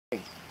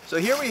So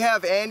here we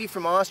have Andy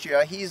from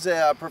Austria. He's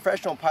a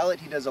professional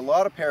pilot. He does a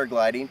lot of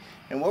paragliding.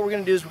 And what we're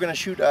going to do is we're going to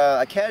shoot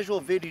a casual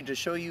video to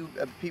show you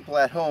people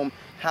at home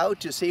how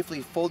to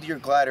safely fold your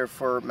glider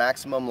for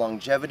maximum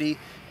longevity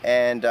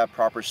and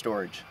proper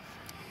storage.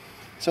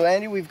 So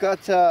Andy, we've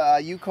got a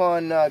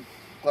Yukon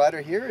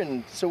glider here,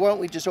 and so why don't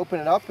we just open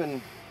it up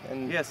and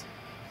yes,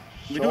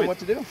 show them what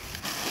to do.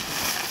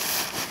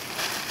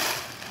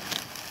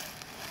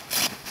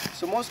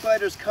 So most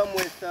gliders come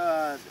with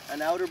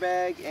an outer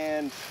bag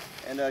and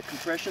a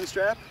compression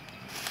strap.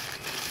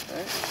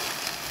 Right.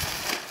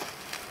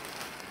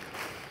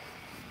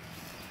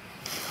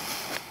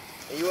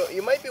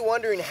 You might be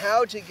wondering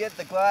how to get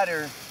the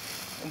glider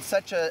in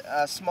such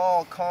a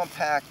small,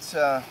 compact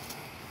way.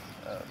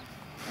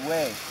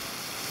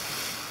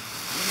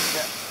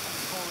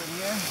 Pull it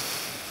here.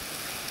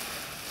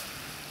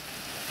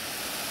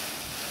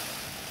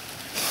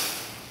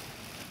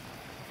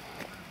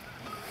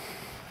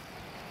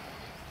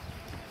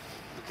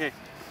 Okay,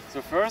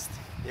 so first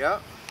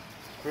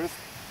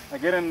I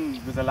get in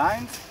with the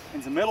lines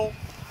in the middle.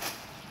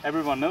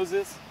 Everyone knows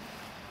this.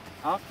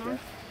 After. Okay.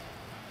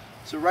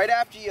 So right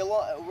after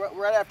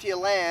you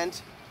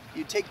land,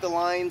 you take the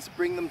lines,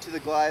 bring them to the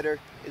glider.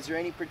 Is there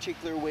any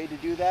particular way to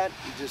do that?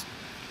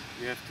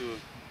 You have to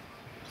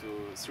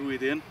throw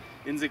it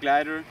in the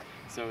glider,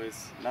 so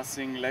it's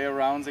nothing lay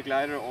around the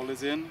glider, all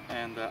is in,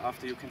 and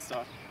after you can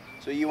start.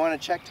 So you want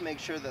to check to make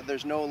sure that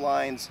there's no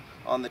lines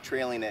on the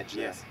trailing edge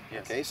there. Yes,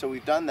 yes. Okay, so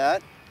we've done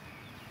that.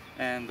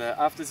 And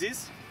after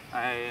this,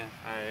 I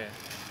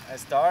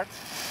start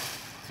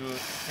to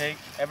take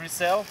every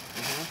cell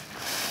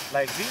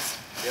like this.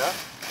 Yeah.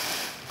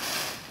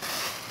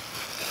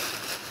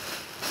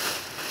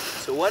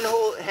 So one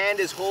hand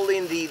is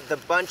holding the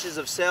bunches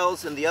of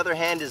cells, and the other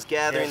hand is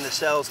gathering the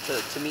cells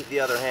to meet the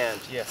other hand.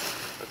 Yes.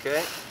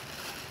 Okay.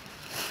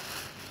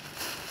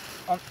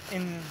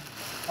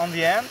 On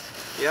the end,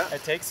 yeah, I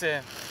take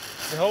the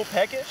whole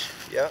package.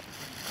 Yeah.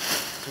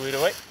 Throw it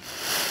away.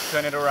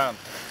 Turn it around.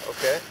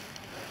 Okay.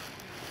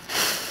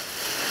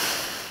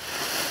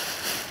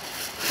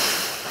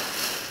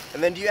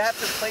 And then do you have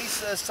to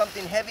place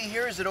something heavy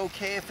here? Is it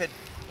okay if it,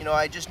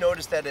 I just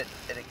noticed that it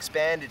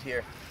expanded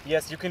here.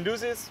 Yes, you can do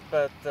this,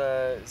 but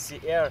the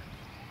air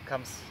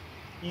comes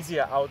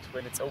easier out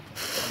when it's open.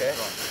 Okay.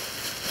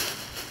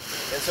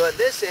 And so at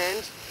this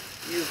end,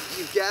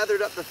 you've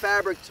gathered up the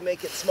fabric to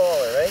make it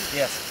smaller, right?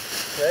 Yes.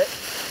 Okay.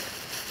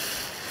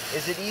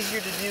 Is it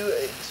easier to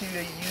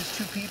use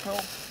two people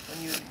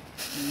when you?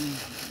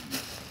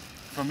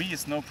 For me,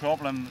 it's no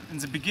problem. In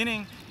the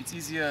beginning, it's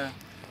easier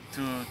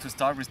to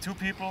start with two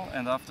people,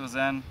 and after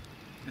then,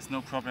 it's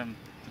no problem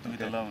to do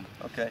it alone.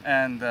 Okay.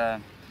 And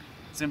the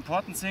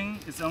important thing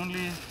is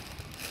only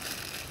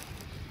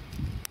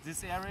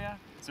this area.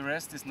 The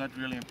rest is not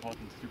really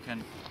important. You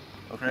can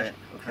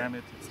cram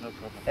it. It's no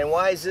problem. And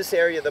why is this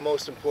area the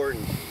most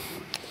important?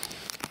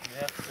 You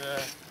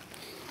have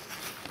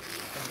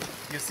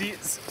you see,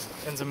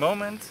 in the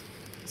moment,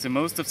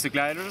 most of the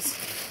gliders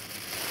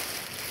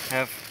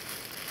have,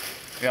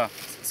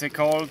 they're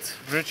called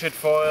rigid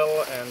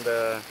foil, and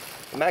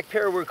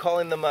MacPara, we're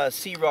calling them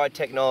C-rod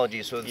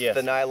technology, so it's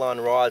the nylon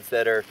rods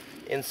that are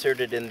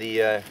inserted in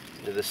the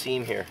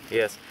seam here.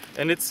 Yes,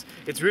 and it's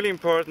really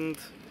important.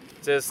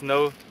 There's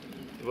no,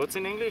 what's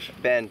in English?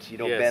 Bend. You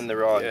don't bend the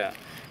rod. Yeah,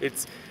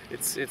 it's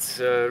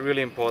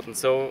really important.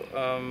 So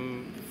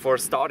for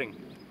starting,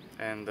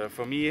 and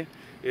for me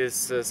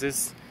is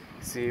this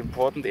the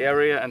important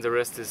area, and the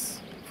rest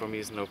for me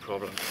is no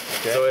problem.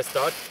 Okay. So I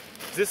start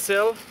this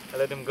cell, I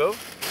let him go,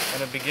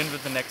 and I begin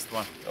with the next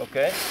one.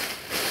 Okay.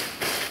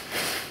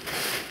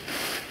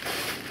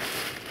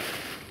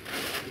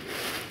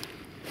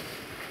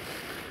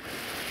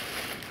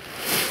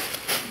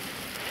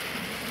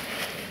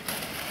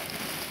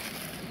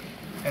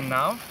 And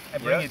now I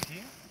bring it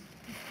here.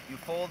 You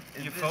fold.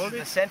 You fold it.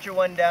 The center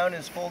one down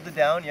is folded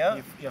down.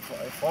 Yeah. You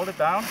fold it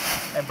down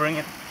and bring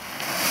it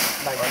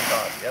like on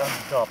top. Yeah. On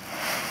top.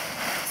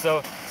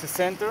 So the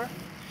center,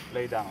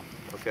 lay down.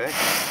 Okay.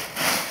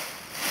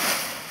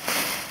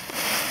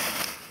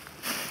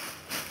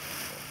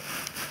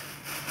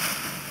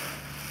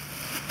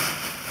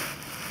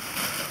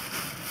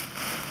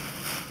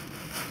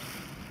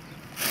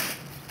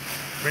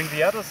 Bring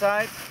the other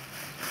side.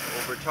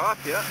 Over top,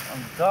 yeah. On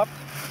the top.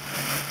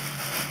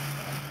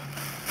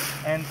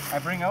 And I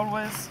bring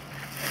always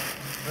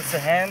with the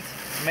hand,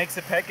 makes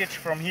a package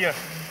from here.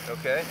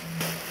 Okay.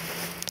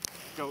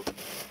 Go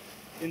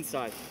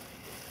inside.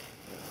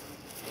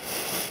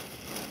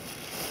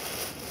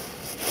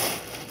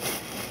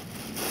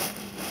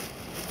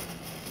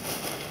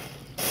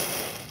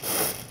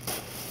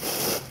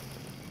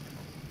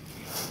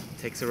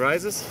 Takes the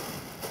risers.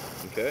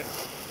 Okay.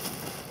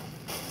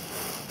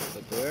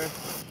 Up there.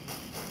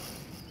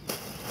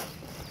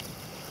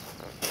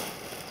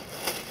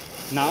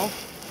 Now,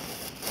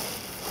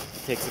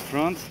 takes the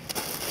front,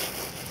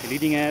 the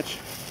leading edge.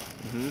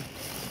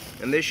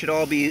 And this should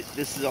all be,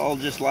 this is all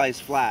just lies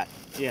flat.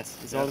 Yes,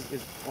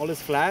 all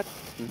is flat,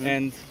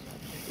 and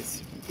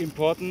it's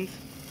important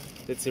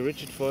that the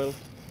rigid foil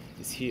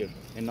is here.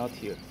 and not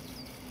here.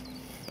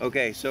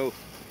 Okay, so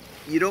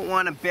you don't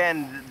want to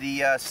bend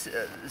the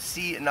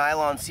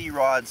nylon C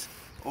rods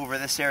over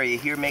this area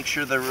here. Make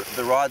sure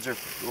the rods are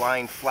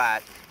lying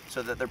flat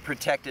so that they're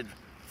protected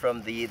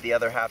from the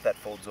other half that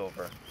folds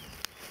over.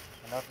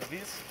 Enough of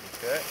this.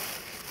 Okay.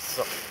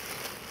 So.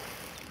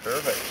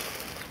 Perfect.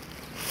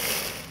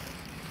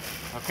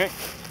 Okay.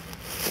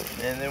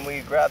 And then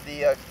we grab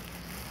the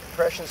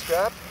compression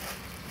strap.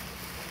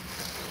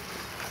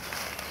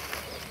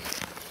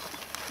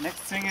 Next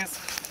thing is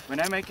when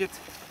I make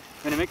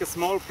a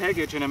small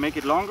package and I make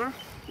it longer.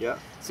 Yeah.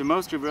 So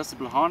most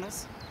reversible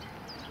harness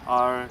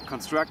are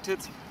constructed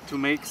to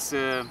make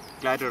the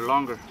glider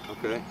longer.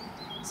 Okay.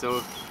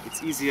 So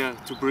it's easier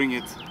to bring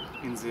it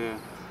in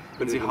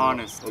the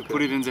harness, okay. to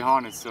put it in the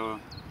harness. So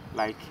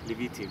like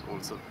Leviti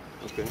also.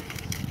 Okay.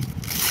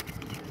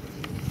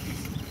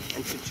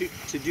 And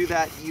to do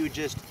that, you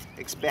just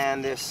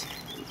expand this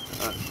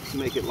to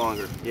make it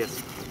longer.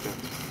 Yes. Okay.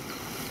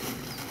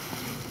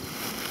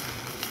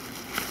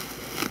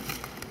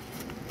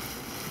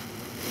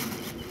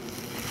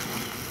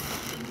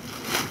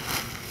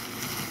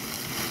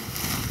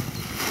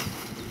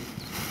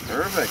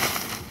 Perfect.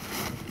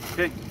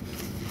 Okay.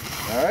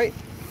 All right.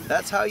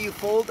 That's how you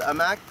fold a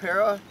Mac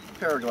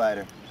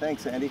Paraglider.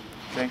 Thanks, Andy.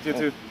 Thank you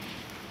too.